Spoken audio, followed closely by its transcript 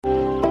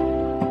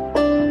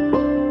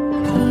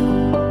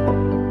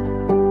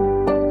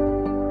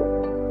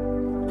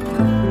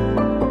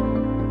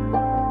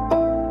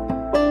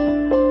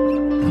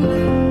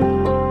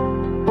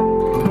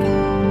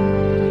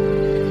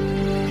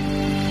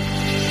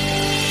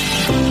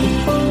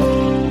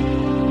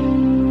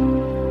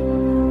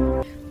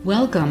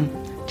Welcome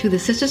to the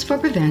Sisters for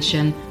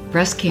Prevention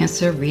Breast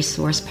Cancer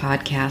Resource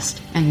Podcast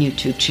and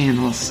YouTube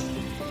channels.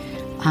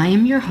 I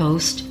am your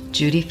host,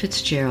 Judy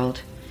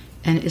Fitzgerald,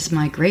 and it is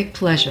my great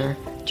pleasure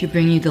to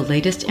bring you the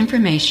latest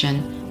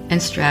information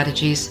and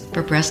strategies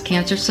for breast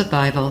cancer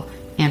survival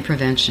and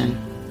prevention.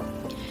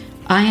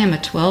 I am a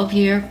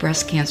 12-year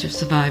breast cancer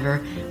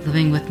survivor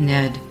living with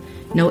NED,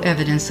 no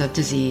evidence of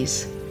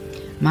disease.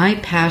 My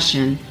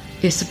passion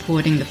is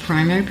supporting the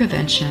primary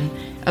prevention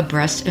of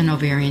breast and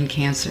ovarian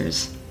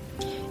cancers.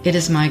 It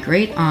is my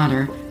great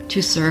honor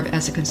to serve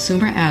as a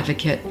consumer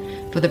advocate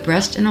for the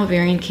breast and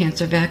ovarian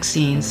cancer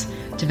vaccines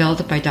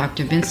developed by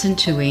Dr. Vincent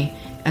Tuohy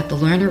at the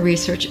Lerner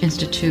Research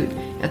Institute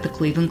at the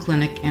Cleveland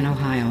Clinic in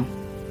Ohio.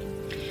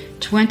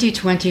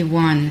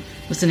 2021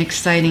 was an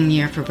exciting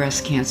year for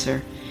breast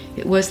cancer.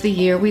 It was the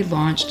year we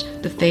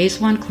launched the Phase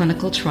 1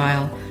 clinical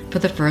trial for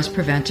the first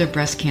preventive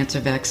breast cancer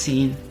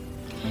vaccine.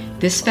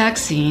 This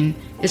vaccine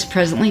is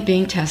presently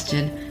being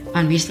tested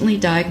on recently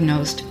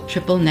diagnosed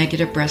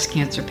triple-negative breast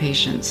cancer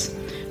patients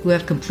who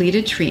have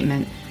completed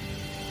treatment.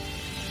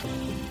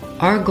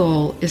 Our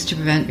goal is to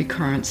prevent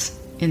recurrence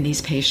in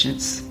these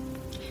patients.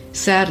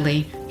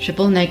 Sadly,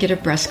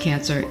 triple-negative breast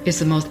cancer is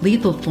the most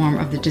lethal form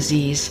of the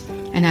disease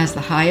and has the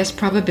highest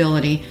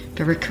probability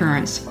for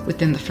recurrence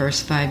within the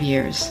first 5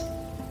 years.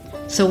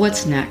 So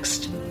what's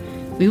next?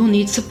 We will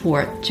need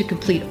support to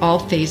complete all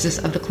phases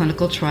of the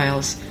clinical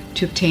trials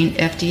to obtain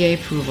FDA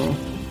approval.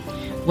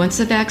 Once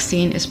the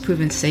vaccine is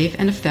proven safe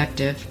and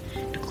effective,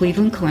 the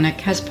Cleveland Clinic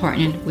has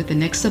partnered with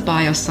Anixa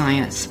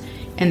Bioscience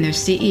and their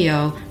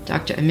CEO,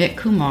 Dr. Amit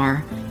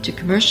Kumar, to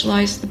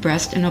commercialize the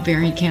breast and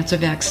ovarian cancer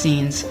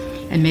vaccines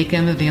and make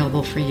them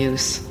available for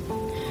use.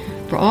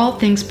 For all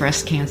things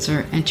breast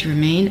cancer and to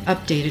remain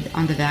updated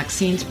on the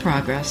vaccine's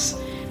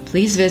progress,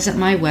 please visit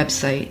my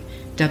website,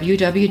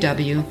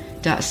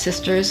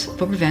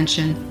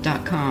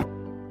 www.sistersforprevention.com.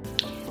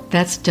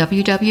 That's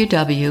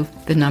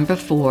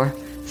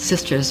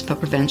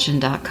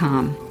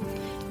www.sistersforprevention.com.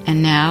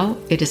 And now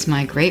it is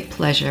my great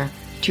pleasure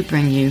to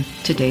bring you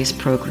today's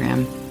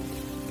program.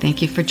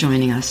 Thank you for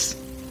joining us.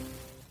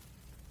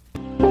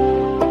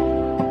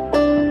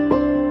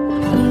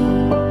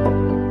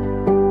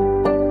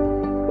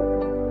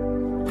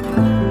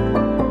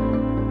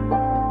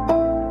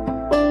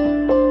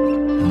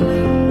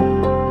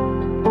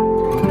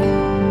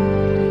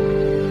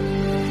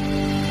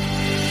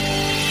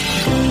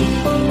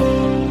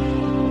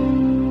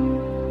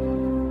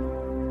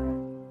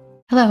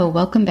 Hello,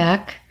 welcome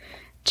back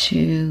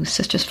to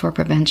Sisters for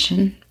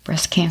Prevention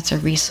Breast Cancer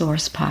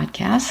Resource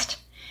Podcast.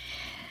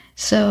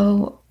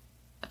 So,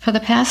 for the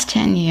past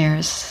 10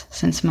 years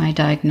since my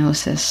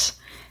diagnosis,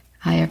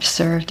 I have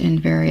served in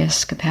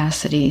various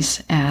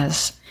capacities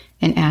as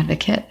an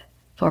advocate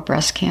for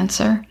breast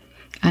cancer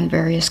on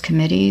various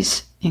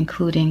committees,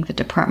 including the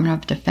Department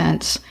of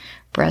Defense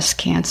Breast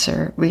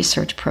Cancer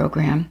Research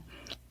Program.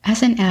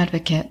 As an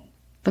advocate,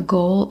 the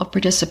goal of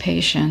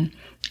participation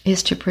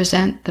is to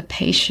present the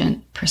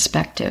patient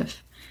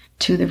perspective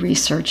to the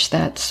research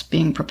that's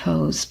being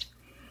proposed.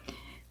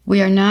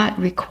 We are not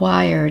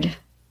required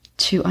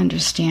to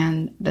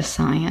understand the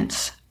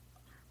science.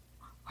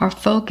 Our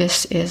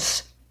focus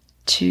is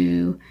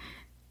to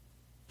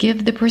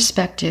give the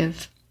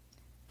perspective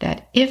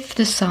that if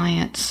the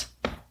science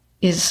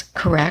is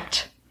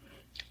correct,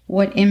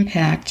 what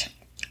impact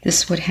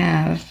this would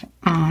have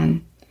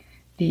on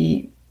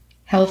the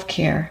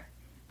healthcare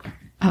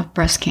of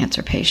breast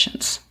cancer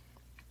patients.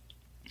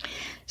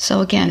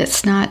 So again,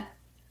 it's not,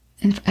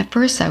 at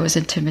first I was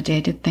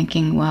intimidated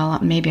thinking, well,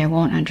 maybe I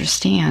won't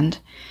understand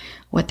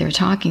what they're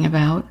talking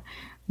about,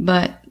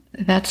 but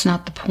that's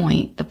not the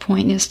point. The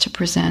point is to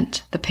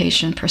present the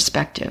patient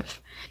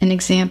perspective. An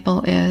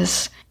example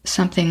is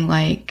something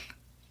like,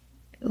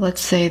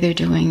 let's say they're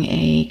doing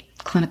a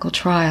clinical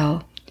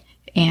trial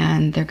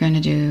and they're going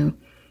to do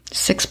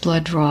 6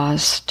 blood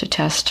draws to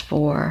test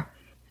for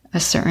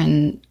a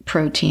certain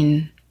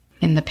protein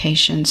in the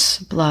patient's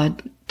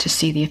blood to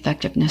see the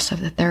effectiveness of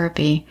the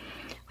therapy.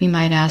 We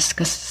might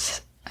ask a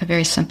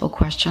very simple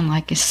question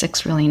like, is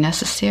 6 really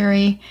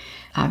necessary?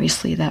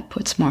 Obviously, that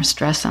puts more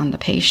stress on the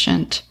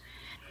patient.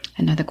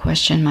 Another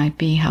question might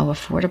be, how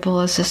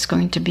affordable is this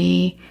going to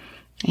be?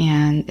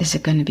 And is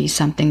it going to be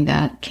something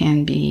that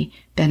can be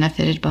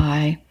benefited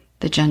by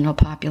the general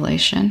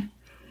population?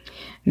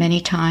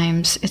 Many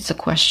times, it's a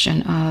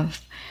question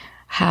of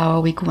how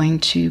are we going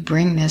to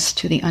bring this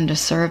to the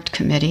underserved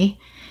committee,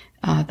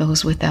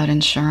 those without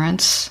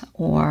insurance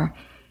or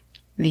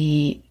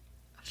the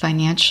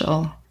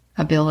financial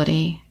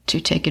ability to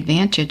take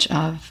advantage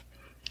of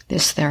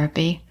this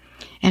therapy.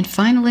 And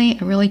finally,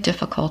 a really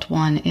difficult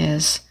one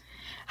is,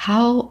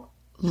 how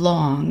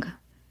long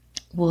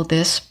will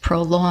this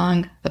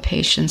prolong the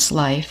patient's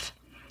life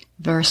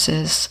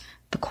versus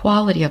the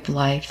quality of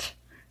life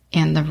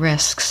and the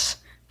risks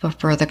for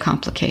further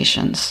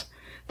complications?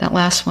 That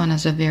last one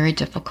is a very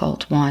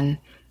difficult one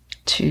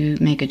to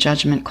make a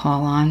judgment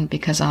call on,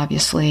 because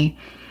obviously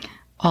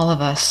all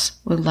of us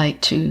would like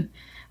to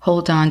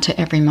hold on to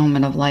every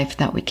moment of life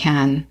that we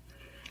can.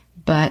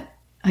 But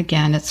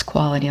again, it's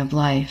quality of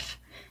life.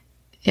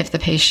 if the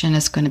patient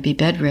is going to be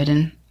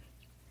bedridden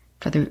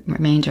for the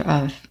remainder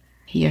of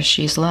he or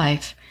she's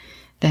life,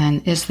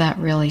 then is that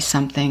really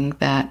something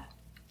that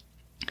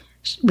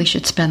we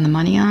should spend the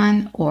money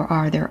on, or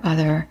are there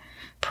other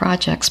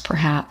projects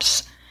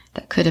perhaps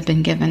that could have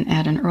been given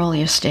at an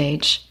earlier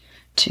stage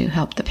to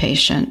help the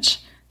patient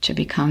to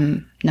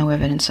become no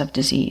evidence of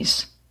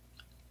disease?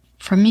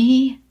 For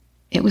me,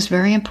 it was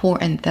very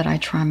important that I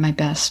try my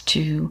best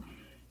to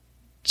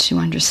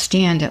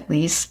understand, at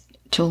least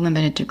to a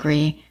limited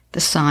degree, the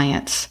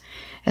science,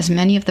 as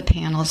many of the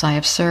panels I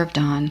have served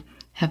on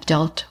have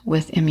dealt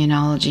with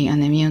immunology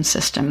and the immune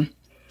system.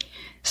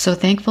 So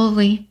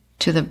thankfully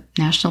to the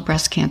National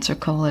Breast Cancer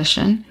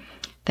Coalition,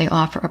 they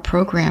offer a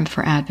program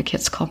for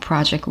advocates called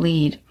Project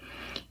LEAD.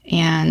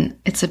 And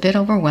it's a bit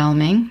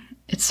overwhelming.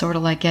 It's sort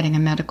of like getting a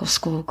medical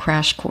school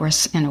crash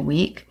course in a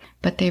week.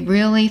 But they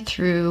really,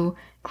 through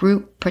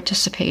group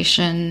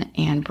participation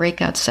and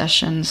breakout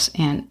sessions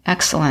and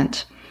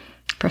excellent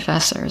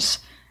professors,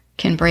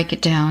 can break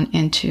it down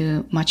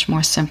into much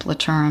more simpler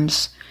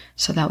terms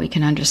so that we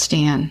can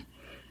understand.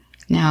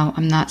 Now,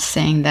 I'm not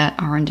saying that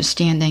our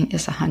understanding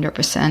is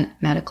 100%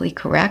 medically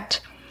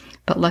correct,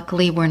 but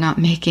luckily we're not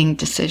making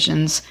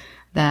decisions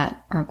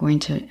that are going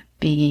to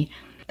be,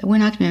 that we're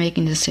not going to be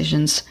making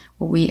decisions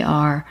where we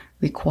are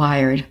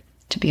required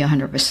to be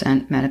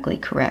 100% medically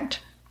correct.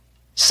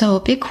 So a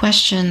big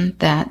question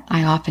that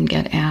I often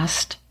get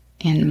asked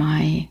in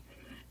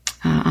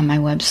on my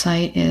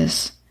website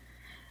is,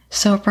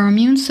 so if our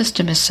immune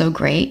system is so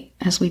great,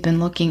 as we've been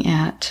looking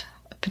at,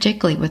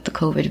 particularly with the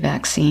COVID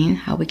vaccine,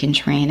 how we can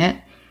train it,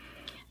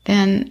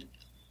 then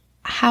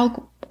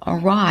how or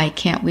why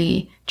can't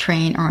we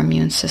train our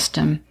immune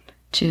system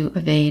to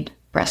evade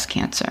breast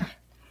cancer?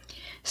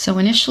 So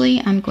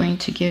initially, I'm going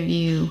to give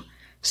you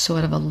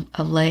sort of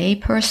a lay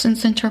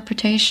person's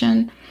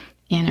interpretation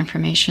and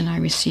information I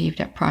received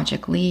at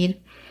Project LEAD.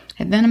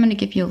 And then I'm going to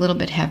give you a little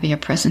bit heavier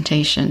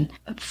presentation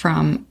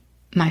from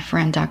my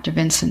friend Dr.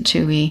 Vincent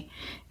Tuohy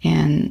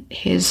and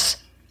his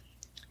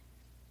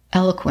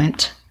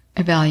eloquent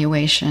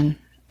evaluation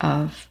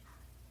of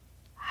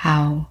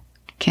how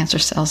cancer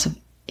cells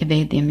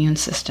evade the immune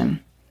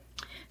system.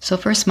 So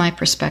first, my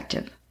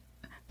perspective.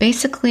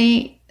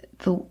 Basically,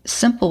 the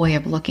simple way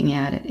of looking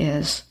at it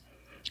is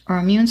our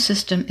immune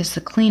system is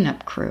the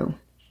cleanup crew.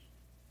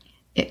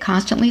 It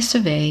constantly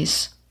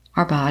surveys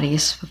our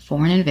bodies for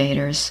foreign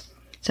invaders,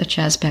 such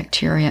as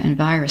bacteria and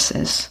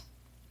viruses.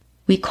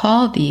 We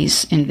call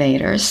these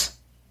invaders,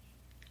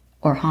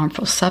 or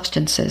harmful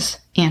substances,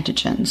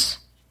 antigens.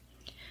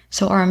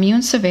 So our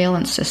immune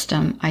surveillance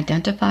system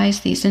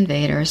identifies these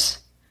invaders,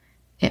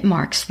 it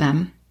marks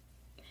them,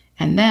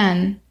 and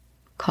then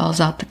calls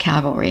out the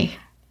cavalry,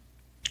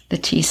 the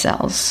T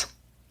cells,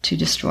 to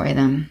destroy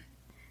them.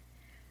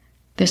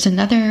 There's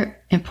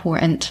another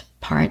important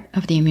part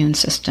of the immune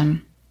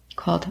system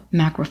called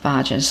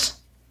macrophages.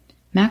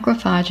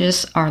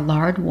 Macrophages are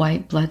large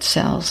white blood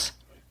cells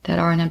that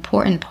are an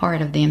important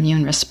part of the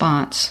immune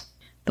response.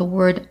 The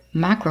word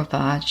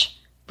macrophage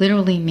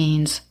literally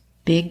means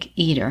big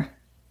eater.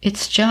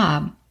 Its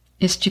job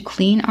is to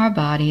clean our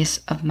bodies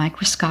of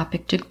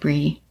microscopic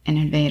debris and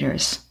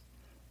invaders.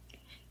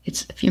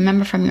 If you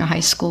remember from your high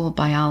school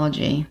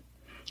biology,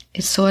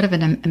 it's sort of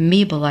an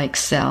amoeba-like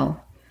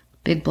cell,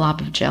 big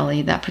blob of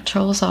jelly that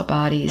patrols our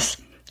bodies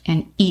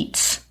and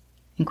eats,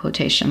 in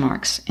quotation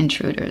marks,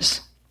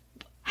 intruders.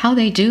 How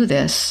they do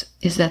this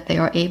is that they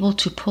are able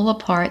to pull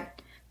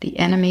apart the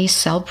enemy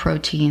cell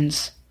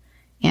proteins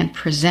and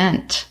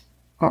present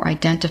or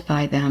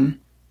identify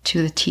them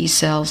to the T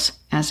cells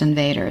as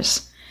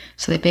invaders.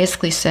 So they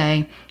basically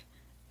say,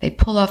 they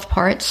pull off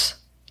parts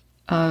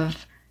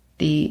of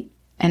the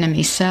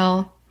enemy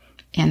cell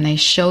and they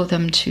show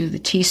them to the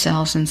T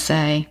cells and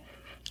say,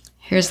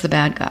 here's the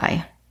bad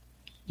guy.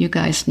 You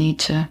guys need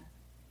to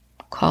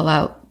call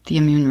out the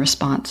immune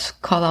response,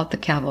 call out the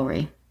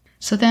cavalry.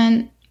 So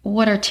then,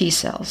 what are T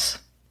cells?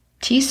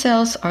 T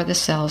cells are the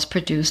cells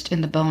produced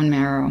in the bone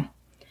marrow.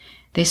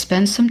 They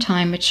spend some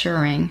time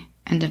maturing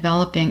and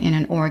developing in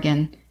an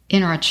organ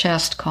in our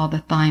chest called the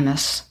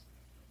thymus.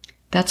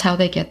 That's how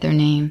they get their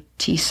name,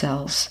 T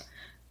cells,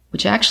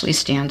 which actually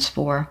stands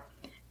for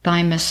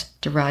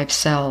thymus-derived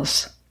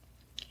cells.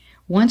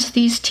 Once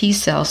these T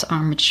cells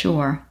are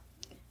mature,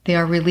 they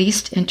are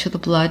released into the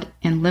blood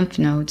and lymph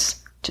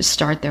nodes to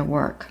start their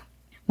work.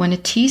 When a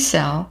T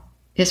cell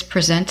is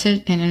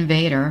presented an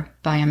invader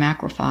by a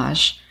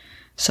macrophage,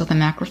 so the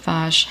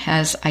macrophage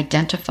has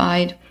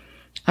identified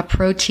a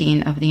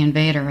protein of the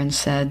invader and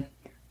said,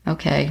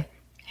 okay,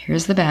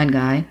 here's the bad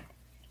guy.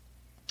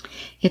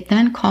 It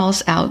then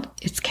calls out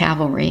its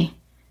cavalry,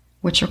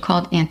 which are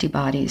called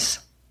antibodies.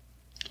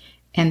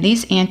 And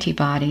these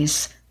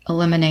antibodies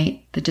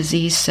eliminate the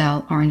disease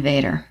cell or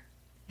invader.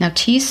 Now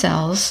T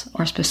cells,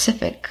 or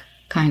specific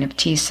kind of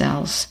T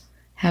cells,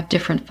 have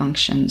different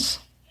functions.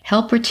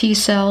 Helper T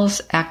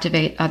cells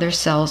activate other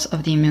cells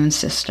of the immune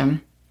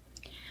system,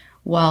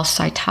 while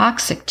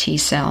cytotoxic T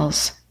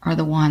cells are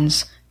the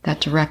ones that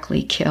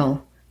directly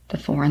kill the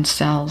foreign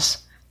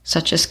cells,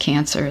 such as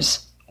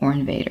cancers or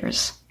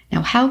invaders.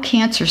 Now, how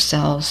cancer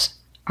cells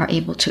are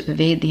able to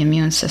evade the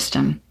immune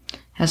system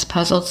has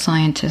puzzled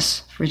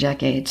scientists for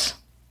decades.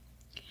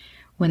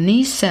 When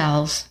these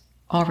cells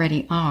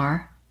already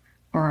are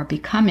or are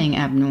becoming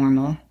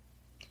abnormal,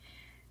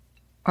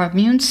 our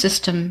immune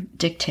system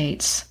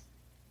dictates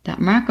that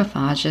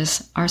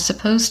macrophages are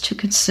supposed to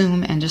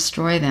consume and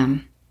destroy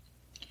them.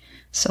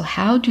 So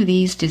how do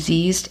these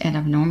diseased and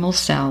abnormal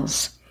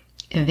cells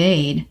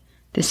evade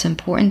this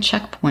important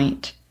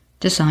checkpoint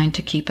designed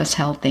to keep us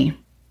healthy?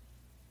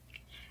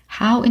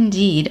 How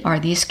indeed are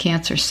these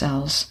cancer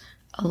cells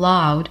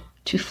allowed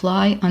to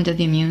fly under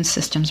the immune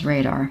system's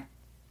radar?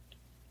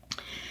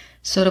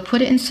 So to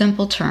put it in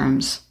simple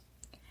terms,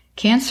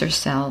 cancer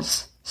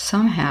cells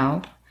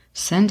somehow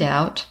send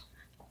out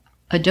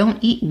a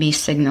don't eat me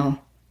signal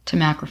to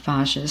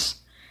macrophages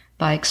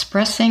by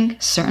expressing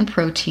certain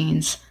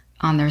proteins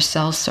on their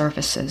cell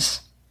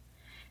surfaces.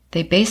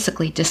 They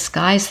basically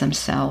disguise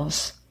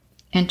themselves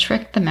and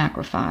trick the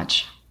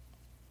macrophage.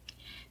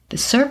 The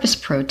surface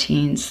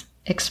proteins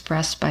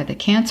expressed by the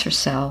cancer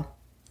cell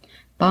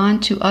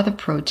bond to other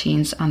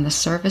proteins on the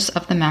surface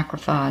of the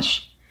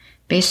macrophage,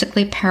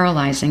 basically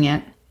paralyzing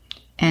it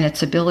and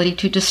its ability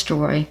to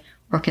destroy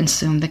or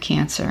consume the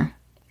cancer.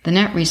 The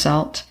net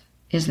result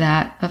is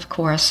that, of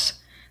course,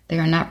 they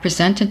are not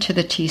presented to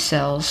the T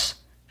cells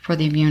for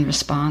the immune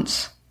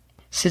response.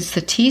 Since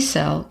the T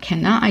cell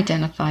cannot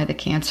identify the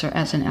cancer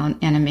as an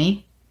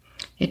enemy,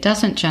 it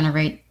doesn't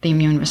generate the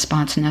immune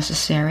response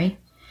necessary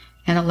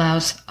and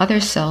allows other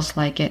cells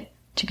like it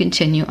to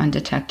continue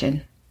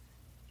undetected.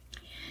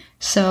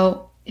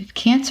 So, if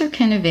cancer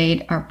can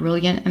evade our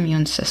brilliant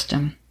immune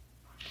system,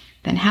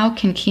 then how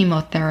can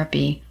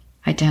chemotherapy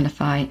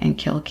identify and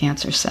kill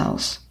cancer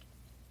cells?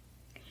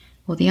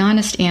 Well, the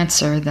honest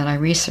answer that I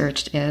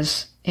researched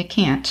is it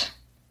can't.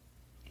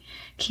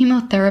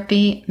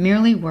 Chemotherapy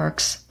merely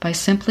works by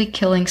simply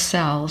killing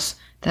cells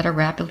that are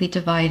rapidly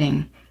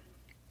dividing,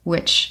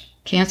 which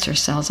cancer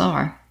cells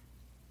are.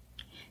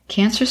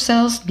 Cancer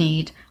cells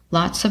need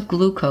lots of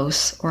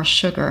glucose or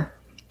sugar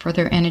for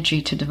their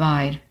energy to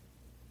divide.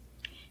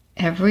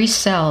 Every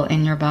cell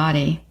in your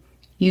body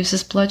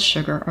uses blood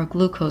sugar or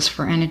glucose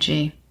for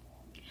energy,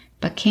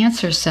 but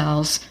cancer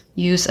cells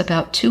use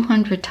about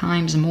 200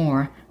 times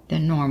more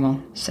than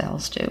normal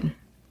cells do.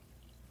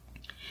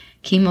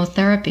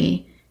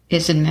 Chemotherapy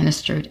is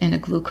administered in a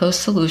glucose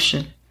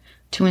solution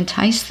to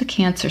entice the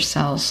cancer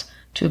cells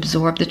to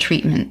absorb the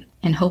treatment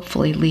and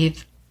hopefully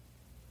leave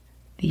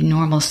the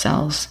normal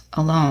cells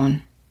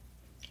alone.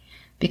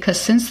 Because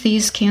since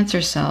these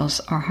cancer cells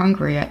are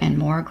hungrier and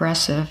more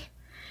aggressive,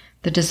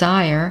 the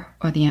desire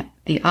or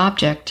the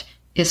object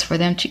is for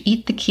them to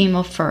eat the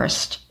chemo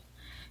first,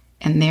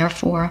 and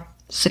therefore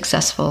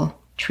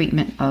successful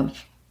treatment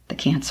of the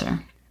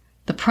cancer.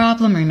 The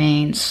problem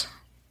remains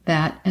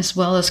that, as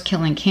well as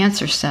killing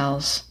cancer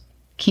cells,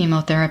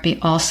 chemotherapy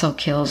also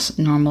kills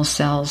normal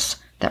cells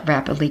that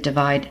rapidly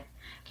divide,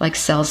 like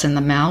cells in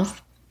the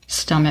mouth,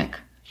 stomach,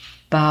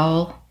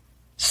 bowel,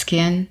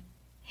 skin,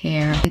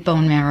 hair, and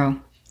bone marrow.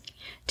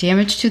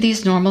 Damage to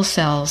these normal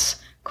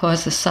cells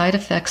cause the side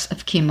effects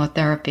of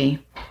chemotherapy.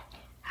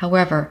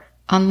 However,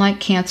 unlike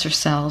cancer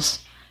cells,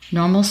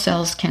 normal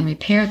cells can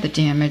repair the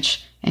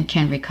damage and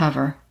can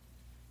recover.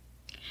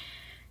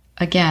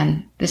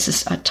 Again, this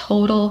is a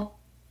total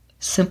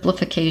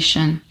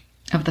simplification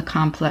of the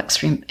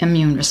complex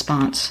immune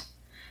response,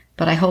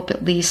 but I hope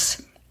at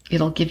least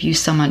it'll give you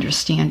some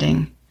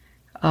understanding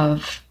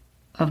of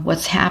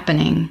what's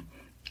happening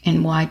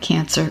and why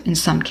cancer in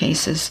some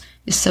cases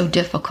is so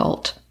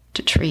difficult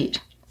to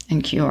treat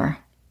and cure.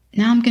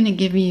 Now I'm going to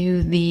give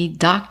you the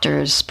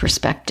doctor's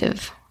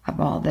perspective of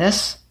all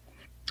this.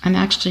 I'm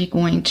actually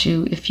going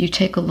to, if you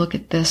take a look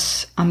at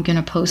this, I'm going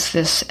to post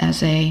this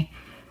as a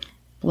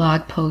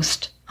blog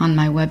post on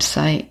my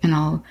website, and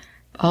I'll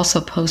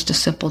also post a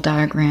simple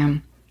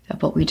diagram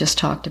of what we just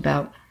talked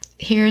about.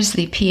 Here's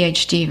the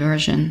PhD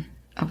version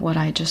of what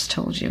I just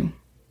told you.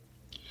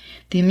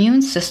 The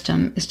immune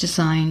system is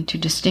designed to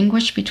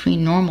distinguish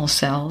between normal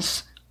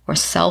cells, or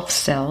self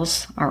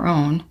cells, our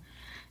own,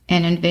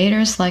 and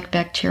invaders like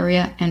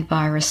bacteria and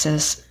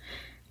viruses,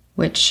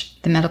 which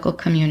the medical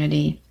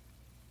community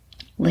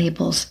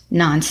labels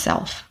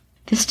non-self.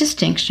 This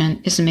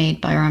distinction is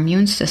made by our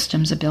immune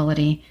system's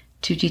ability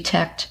to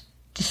detect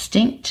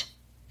distinct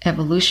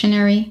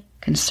evolutionary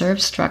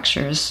conserved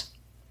structures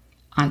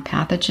on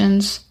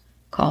pathogens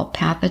called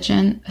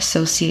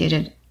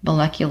pathogen-associated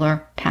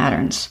molecular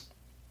patterns,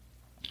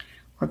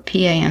 or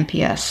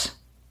PAMPS.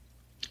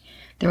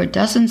 There are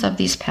dozens of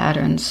these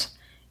patterns,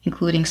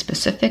 including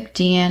specific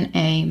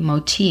DNA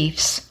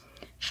motifs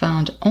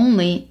found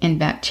only in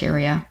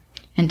bacteria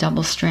and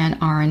double-strand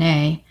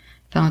RNA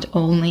found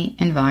only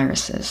in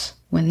viruses.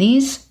 When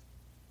these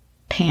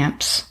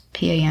PAMPs,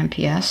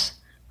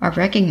 are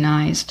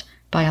recognized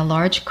by a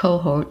large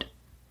cohort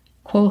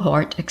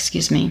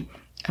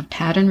of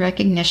pattern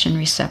recognition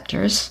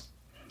receptors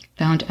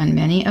found on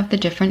many of the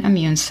different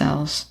immune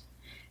cells,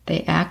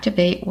 they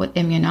activate what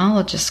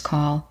immunologists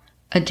call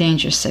a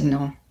danger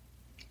signal.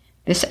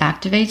 This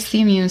activates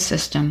the immune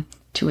system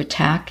to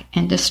attack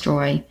and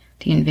destroy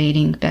the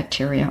invading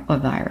bacteria or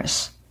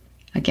virus.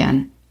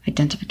 Again,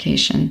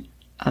 identification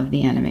of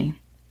the enemy.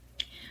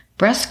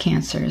 Breast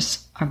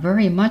cancers are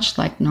very much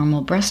like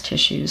normal breast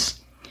tissues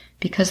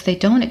because they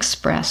don't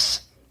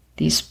express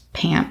these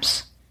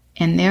PAMPs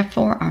and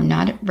therefore are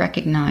not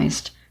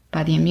recognized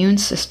by the immune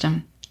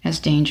system as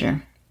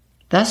danger.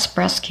 Thus,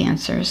 breast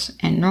cancers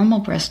and normal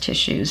breast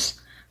tissues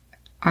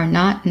are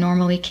not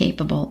normally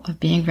capable of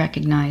being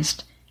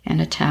recognized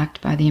and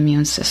attacked by the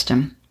immune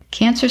system.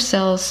 Cancer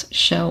cells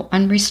show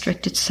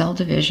unrestricted cell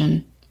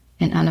division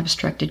and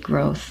unobstructed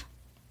growth.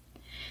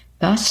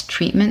 Thus,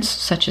 treatments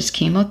such as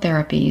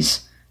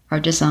chemotherapies are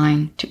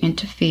designed to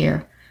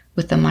interfere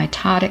with the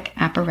mitotic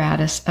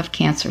apparatus of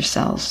cancer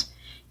cells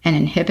and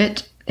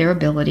inhibit their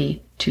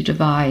ability to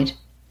divide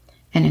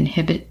and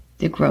inhibit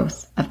the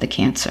growth of the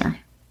cancer.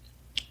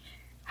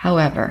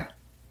 However,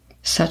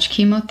 such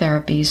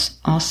chemotherapies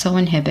also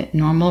inhibit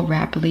normal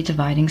rapidly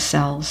dividing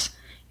cells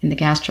in the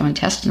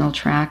gastrointestinal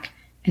tract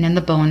and in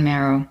the bone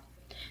marrow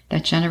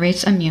that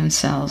generates immune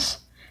cells,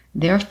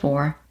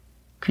 therefore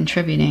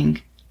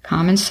contributing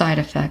common side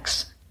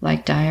effects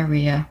like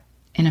diarrhea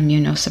and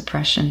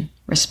immunosuppression,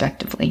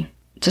 respectively.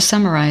 To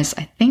summarize,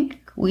 I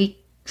think we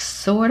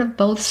sort of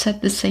both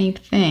said the same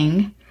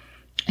thing,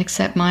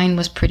 except mine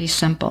was pretty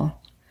simple,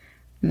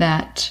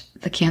 that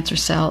the cancer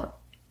cell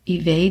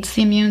evades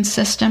the immune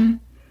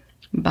system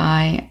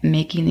by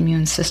making the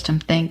immune system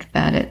think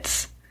that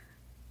it's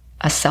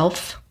a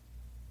self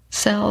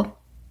cell,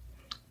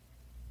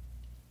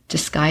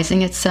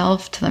 disguising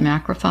itself to the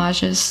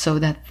macrophages so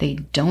that they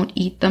don't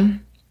eat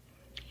them,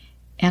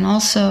 and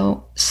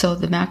also so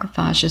the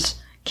macrophages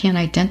can't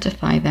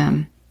identify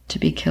them to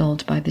be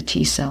killed by the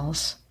T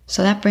cells.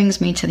 So that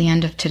brings me to the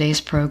end of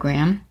today's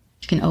program.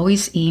 You can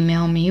always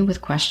email me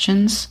with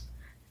questions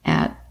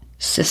at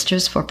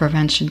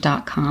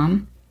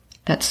sistersforprevention.com.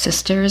 That's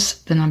sisters,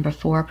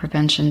 4,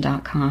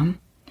 prevention.com.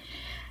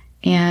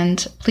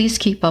 And please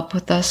keep up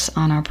with us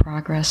on our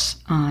progress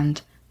on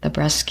the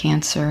breast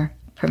cancer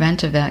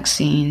preventive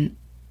vaccine.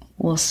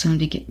 We'll soon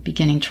be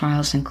beginning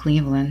trials in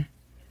Cleveland.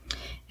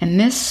 And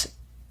this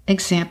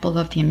example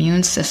of the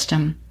immune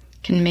system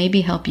can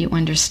maybe help you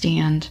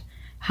understand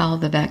how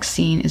the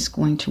vaccine is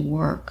going to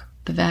work.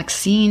 The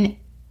vaccine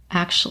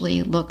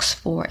actually looks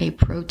for a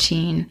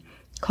protein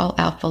called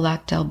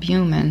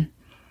alpha-lactalbumin,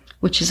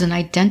 which is an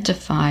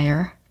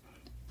identifier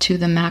to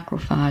the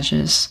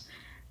macrophages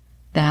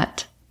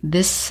that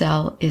this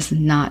cell is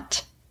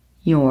not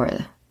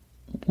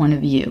one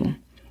of you.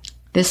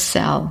 This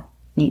cell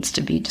needs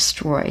to be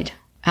destroyed.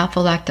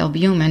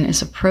 Alpha-lactalbumin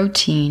is a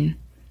protein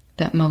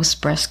that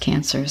most breast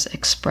cancers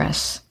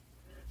express.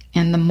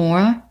 And the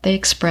more they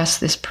express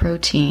this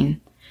protein,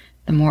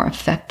 the more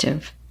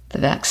effective the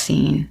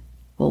vaccine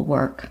will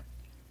work.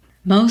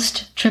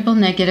 Most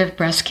triple-negative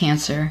breast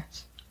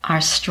cancers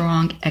are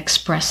strong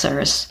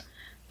expressors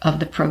of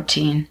the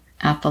protein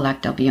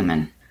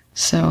alpha-lactalbumin.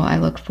 So I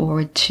look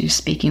forward to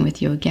speaking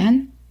with you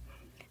again.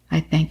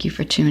 I thank you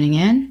for tuning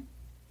in.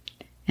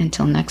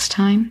 Until next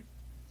time,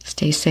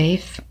 stay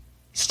safe,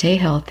 stay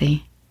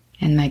healthy,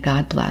 and may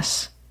God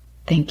bless.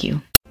 Thank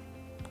you.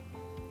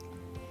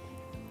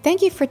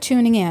 Thank you for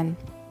tuning in.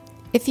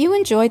 If you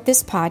enjoyed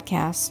this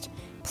podcast,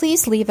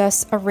 please leave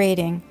us a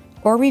rating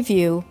or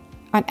review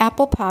on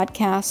Apple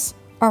Podcasts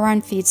or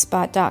on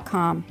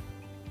feedspot.com.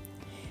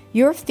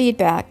 Your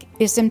feedback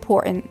is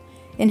important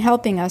in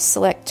helping us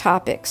select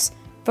topics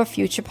for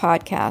future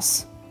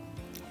podcasts.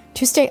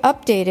 To stay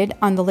updated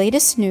on the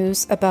latest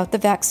news about the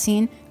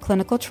vaccine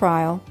clinical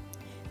trial,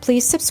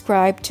 please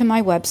subscribe to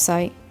my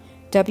website,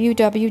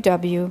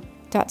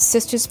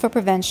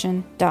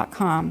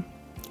 www.sistersforprevention.com.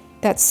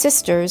 That's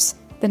sisters,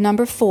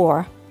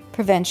 4,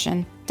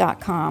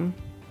 prevention.com.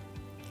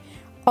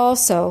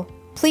 Also,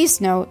 please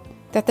note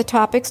that the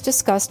topics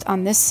discussed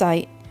on this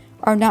site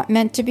are not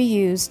meant to be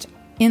used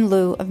in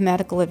lieu of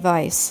medical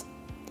advice.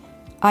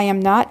 I am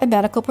not a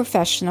medical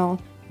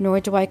professional, nor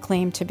do I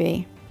claim to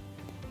be.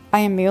 I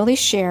am merely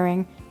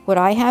sharing what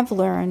I have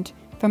learned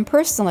from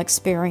personal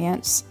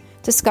experience,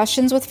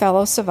 discussions with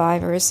fellow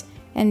survivors,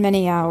 and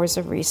many hours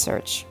of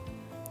research.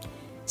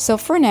 So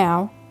for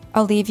now,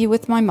 I'll leave you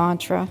with my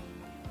mantra: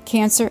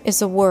 cancer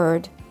is a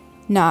word,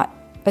 not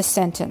a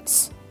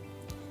sentence.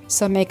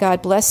 So may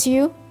God bless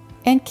you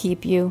and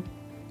keep you.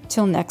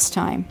 Till next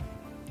time.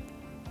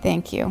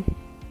 Thank you.